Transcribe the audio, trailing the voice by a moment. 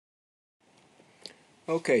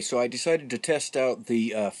Okay, so I decided to test out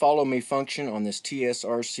the follow me function on this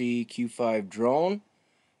TSRC Q5 drone,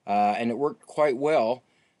 and it worked quite well.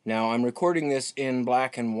 Now I'm recording this in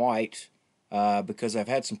black and white because I've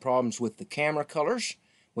had some problems with the camera colors,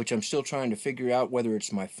 which I'm still trying to figure out whether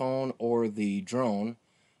it's my phone or the drone.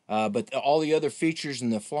 But all the other features in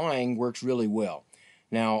the flying works really well.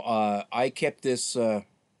 Now I kept this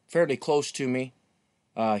fairly close to me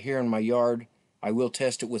here in my yard. I will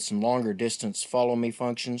test it with some longer distance follow me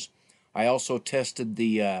functions. I also tested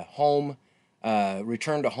the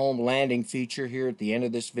return to home landing feature here at the end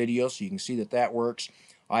of this video, so you can see that that works.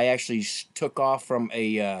 I actually took off from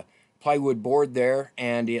a plywood board there,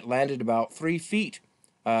 and it landed about 3 feet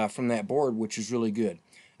from that board, which is really good.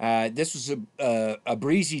 This was a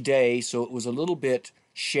breezy day, so it was a little bit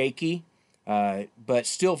shaky, but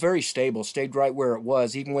still very stable. Stayed right where it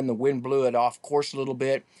was. Even when the wind blew it off course a little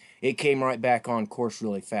bit, it came right back on course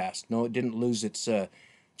really fast. No, it didn't lose its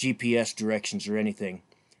GPS directions or anything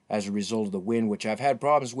as a result of the wind, which I've had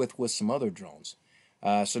problems with some other drones.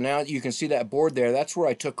 So now you can see that board there. That's where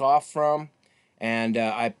I took off from, and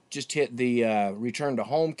I just hit the return to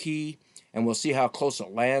home key, and we'll see how close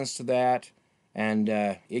it lands to that. And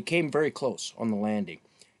it came very close on the landing.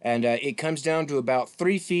 And it comes down to about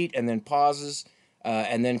 3 feet and then pauses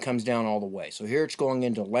and then comes down all the way. So here it's going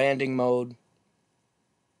into landing mode,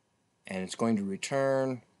 and it's going to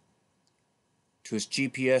return to its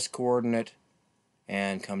GPS coordinate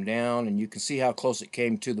and come down, and you can see how close it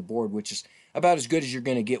came to the board, which is about as good as you're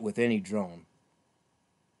going to get with any drone.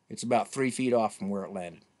 It's about 3 feet off from where it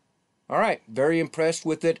landed. Alright, very impressed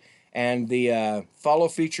with it, and the follow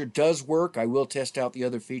feature does work. I will test out the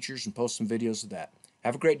other features and post some videos of that.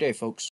 Have a great day, folks.